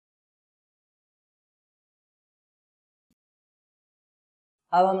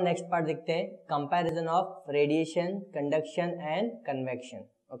अब हम next part देखते हैं, comparison of radiation, conduction and convection.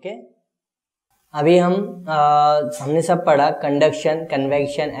 Okay, अभी हमने सब पढ़ा कंडक्शन,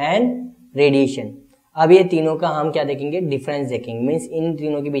 कन्वेक्शन एंड रेडिएशन। अब ये तीनों का हम क्या देखेंगे, डिफरेंस देखेंगे, मीन्स इन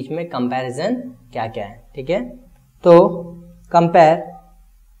तीनों के बीच में कंपैरिजन क्या क्या है। ठीक है, तो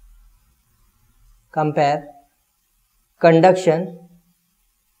compare conduction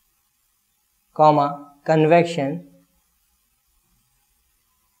comma convection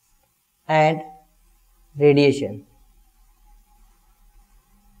and radiation.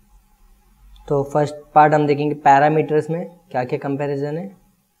 तो फर्स्ट पार्ट हम देखेंगे पैरामीटर्स में क्या क्या कंपैरिजन है।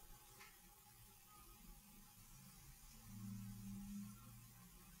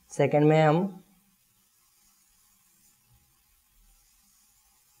 सेकंड में हम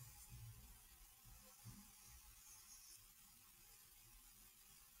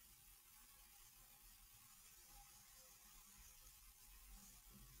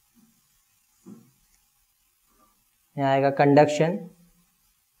यहाँ आएगा conduction,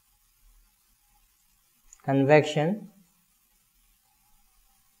 convection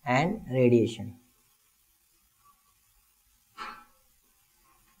and radiation.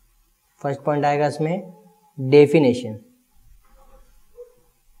 First point आएगा इसमें डेफिनेशन।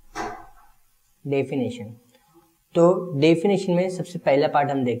 तो डेफिनेशन में सबसे पहला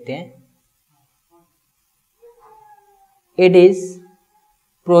पार्ट हम देखते हैं, it is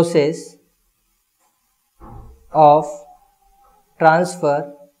process of transfer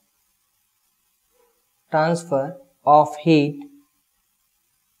of heat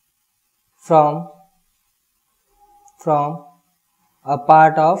from a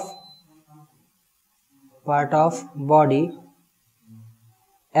part of body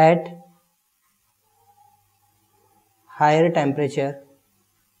at higher temperature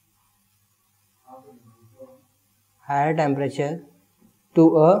to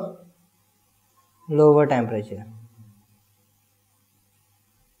a lower temperature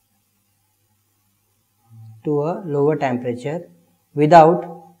without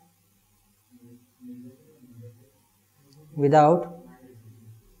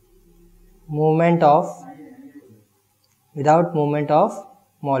movement of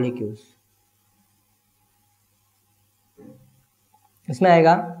molecules। इसमें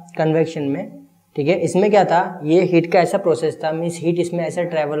आएगा कन्वेक्शन में। ठीक है, इसमें क्या था, ये हीट का ऐसा प्रोसेस था, मीन्स हीट इसमें ऐसा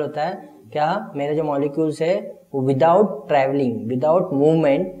ट्रेवल होता है, क्या मेरे जो मॉलिक्यूल्स है वो विदाउट ट्रैवलिंग, विदाउट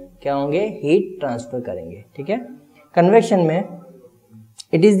मूवमेंट क्या होंगे, हीट ट्रांसफर करेंगे। ठीक है, कन्वेक्शन में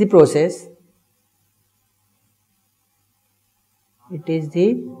it is the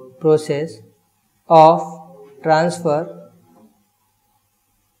process of transfer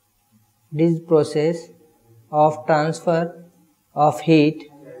of heat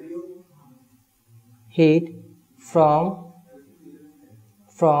from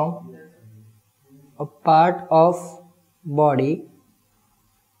a part of body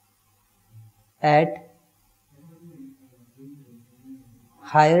at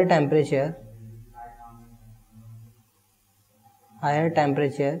higher temperature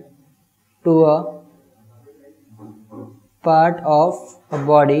to a part of a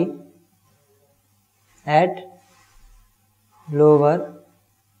body at lower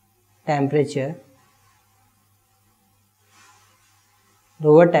temperature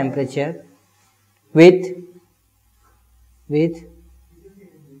with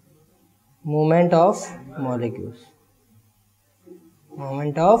movement of molecules।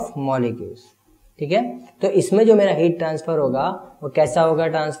 ठीक है, तो इसमें जो मेरा हीट ट्रांसफर होगा वो कैसा होगा,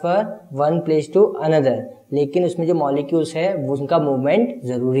 transfer one place to another, लेकिन उसमें जो मॉलिक्यूल्स है वो उनका मूवमेंट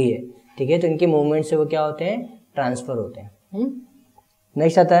जरूरी है। ठीक है, तो इनके मूवमेंट से वो क्या होते हैं, ट्रांसफर होते हैं।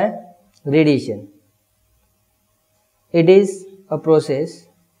 नेक्स्ट आता है radiation. It is a process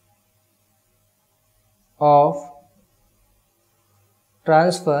of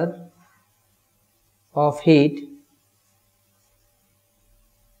transfer of heat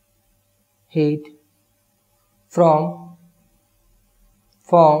from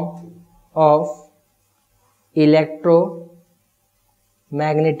form of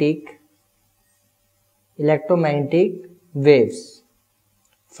electromagnetic waves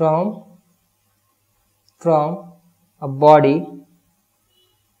from a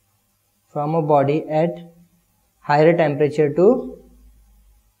body at higher temperature to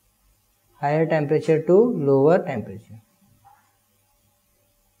lower temperature।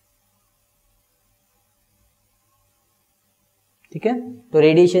 ठीक है, तो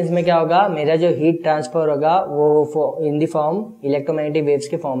रेडिएशंस में क्या होगा, मेरा जो हीट ट्रांसफर होगा वो in the form electromagnetic waves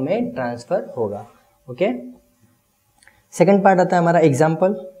के फॉर्म में ट्रांसफर होगा। ओके, सेकंड पार्ट आता है हमारा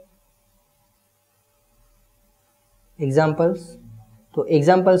एग्जाम्पल्स। तो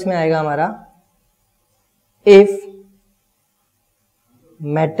एग्जांपल्स में आएगा हमारा if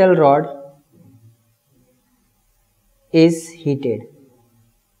metal rod is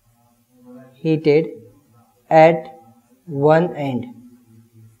heated at one end,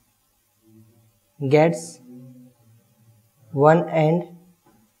 gets one end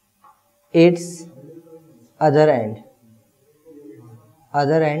its other end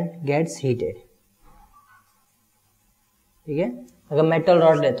gets heated. ठीक है, अगर मेटल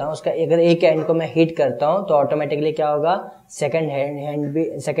रॉड लेता हूँ, उसका अगर एक एंड को मैं हीट करता हूँ तो ऑटोमेटिकली क्या होगा, सेकंड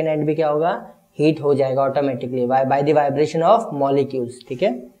एंड भी क्या होगा, हीट हो जाएगा automatically by the vibration of molecules. ठीक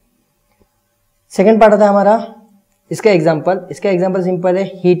है, सेकंड पार्ट आता है हमारा इसका एग्जांपल सिंपल है,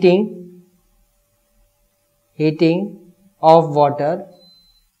 heating of water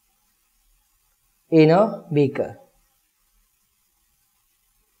in a beaker.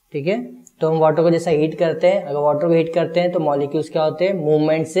 ठीक है, तो हम वाटर को जैसा हीट करते हैं, अगर वाटर को हीट करते हैं तो मॉलिक्यूल्स क्या होते हैं,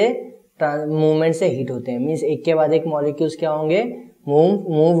 मूवमेंट से हीट होते हैं. मींस एक के बाद एक मॉलिक्यूल्स क्या होंगे,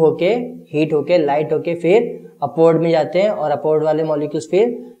 मूव होके, हीट होके, लाइट होके फिर अपवर्ड में जाते हैं और अपवर्ड वाले मॉलिक्यूल्स फिर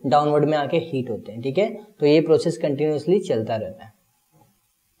डाउनवर्ड में आके हीट होते हैं. ठीक है, तो ये प्रोसेस कंटिन्यूअसली चलता रहता है.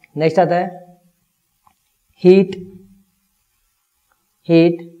 नेक्स्ट आता है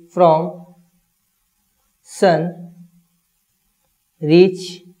heat from sun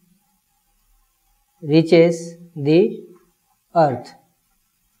reaches the अर्थ.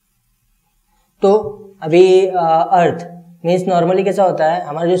 तो अभी अर्थ मीन्स नॉर्मली कैसा होता है,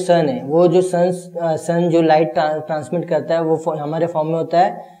 हमारा जो सन है, वो जो सन जो लाइट ट्रांसमिट करता है वो हमारे फॉर्म में होता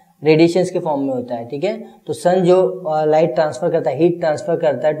है, रेडिएशंस के फॉर्म में होता है. ठीक है, तो सन जो लाइट ट्रांसफर करता है, हीट ट्रांसफर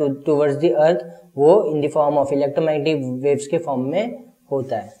करता है टूवर्ड्स द अर्थ, वो in the form of electromagnetic waves के फॉर्म में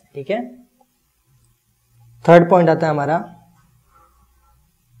होता है. ठीक है, थर्ड पॉइंट आता है हमारा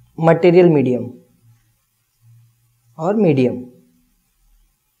मटेरियल मीडियम.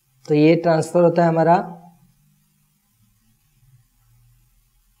 तो ये ट्रांसफर होता है हमारा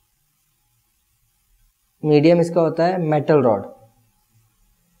मीडियम, इसका होता है मेटल रॉड.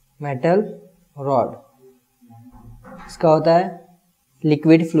 इसका होता है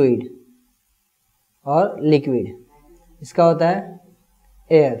लिक्विड फ्लूइड और लिक्विड, इसका होता है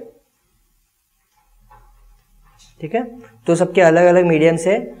एयर. ठीक है, तो सबके अलग अलग मीडियम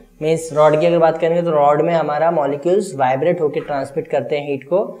से. मीन्स रॉड की अगर बात करेंगे तो रॉड में हमारा मॉलिक्यूल्स वाइब्रेट होकर ट्रांसमिट करते हैं हीट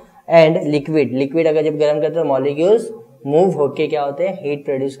को, एंड लिक्विड अगर जब गर्म करते हैं तो मॉलिक्यूल्स मूव होके क्या होते हैं, हीट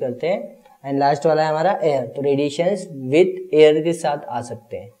प्रोड्यूस करते हैं. एंड लास्ट वाला है हमारा एयर, तो रेडिएशंस विद एयर के साथ आ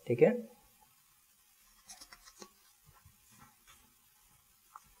सकते हैं. ठीक है,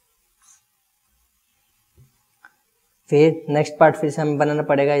 फिर नेक्स्ट पार्ट फिर से हमें बनाना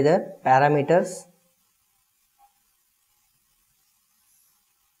पड़ेगा इधर पैरामीटर्स,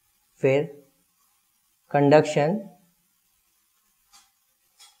 फिर कंडक्शन,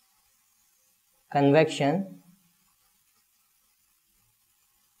 कन्वेक्शन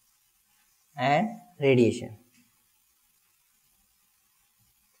एंड रेडिएशन.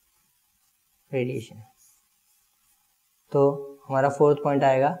 तो हमारा फोर्थ पॉइंट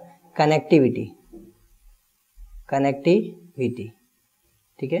आएगा कनेक्टिविटी.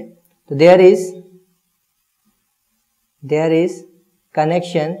 ठीक है, तो there is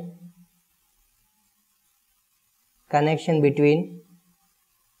connection between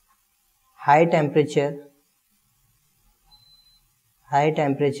high temperature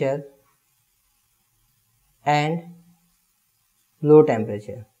and low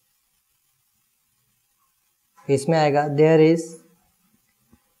temperature. इसमें आएगा there is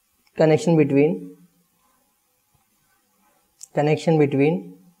connection between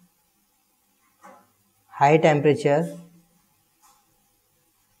high temperature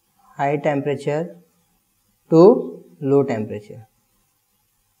to low temperature.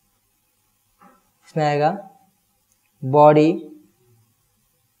 इसमें आएगा body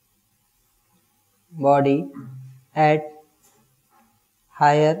at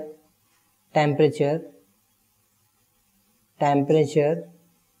higher temperature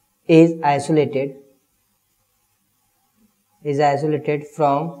is isolated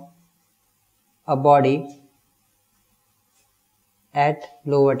from a body at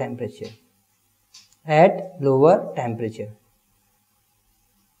lower temperature.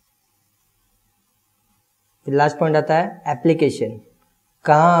 फिर last point आता है application,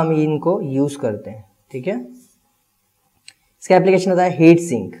 कहाँ हम इनको यूज करते हैं. ठीक है, इसका एप्लीकेशन होता है heat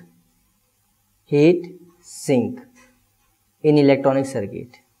sink in electronic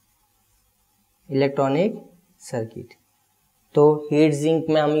circuit. तो हीट सिंक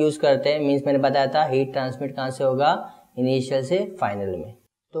में हम यूज करते हैं, मीन्स मैंने बताया था हीट ट्रांसमिट कहाँ से होगा, इनिशियल से फाइनल में.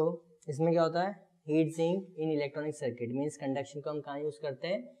 तो इसमें क्या होता है, heat sink in electronic circuit means conduction को हम कहाँ यूज करते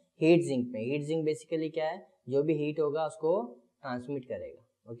हैं, हीट सिंक पे। हीट सिंक बेसिकली क्या है, जो भी हीट होगा उसको ट्रांसमिट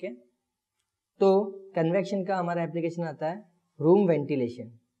करेगा। ओके, तो कन्वेक्शन का हमारा एप्लीकेशन आता है रूम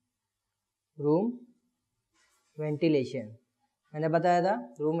वेंटिलेशन। रूम वेंटिलेशन मैंने बताया था,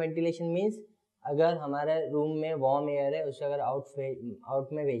 रूम वेंटिलेशन मीन्स अगर हमारे रूम में वार्म एयर है उसे अगर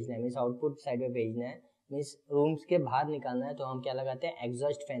आउट में भेजना है, मीन्स आउटपुट साइड में भेजना है, मीन्स रूम्स के बाहर निकालना है, तो हम क्या लगाते हैं,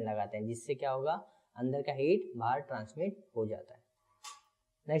 एग्जॉस्ट फैन लगाते हैं, जिससे क्या होगा, अंदर का हीट बाहर ट्रांसमिट हो जाता है।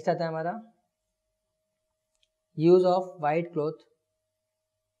 नेक्स्ट आता है हमारा use of white cloth.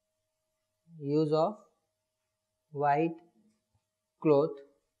 Use of white cloth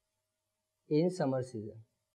in summer season.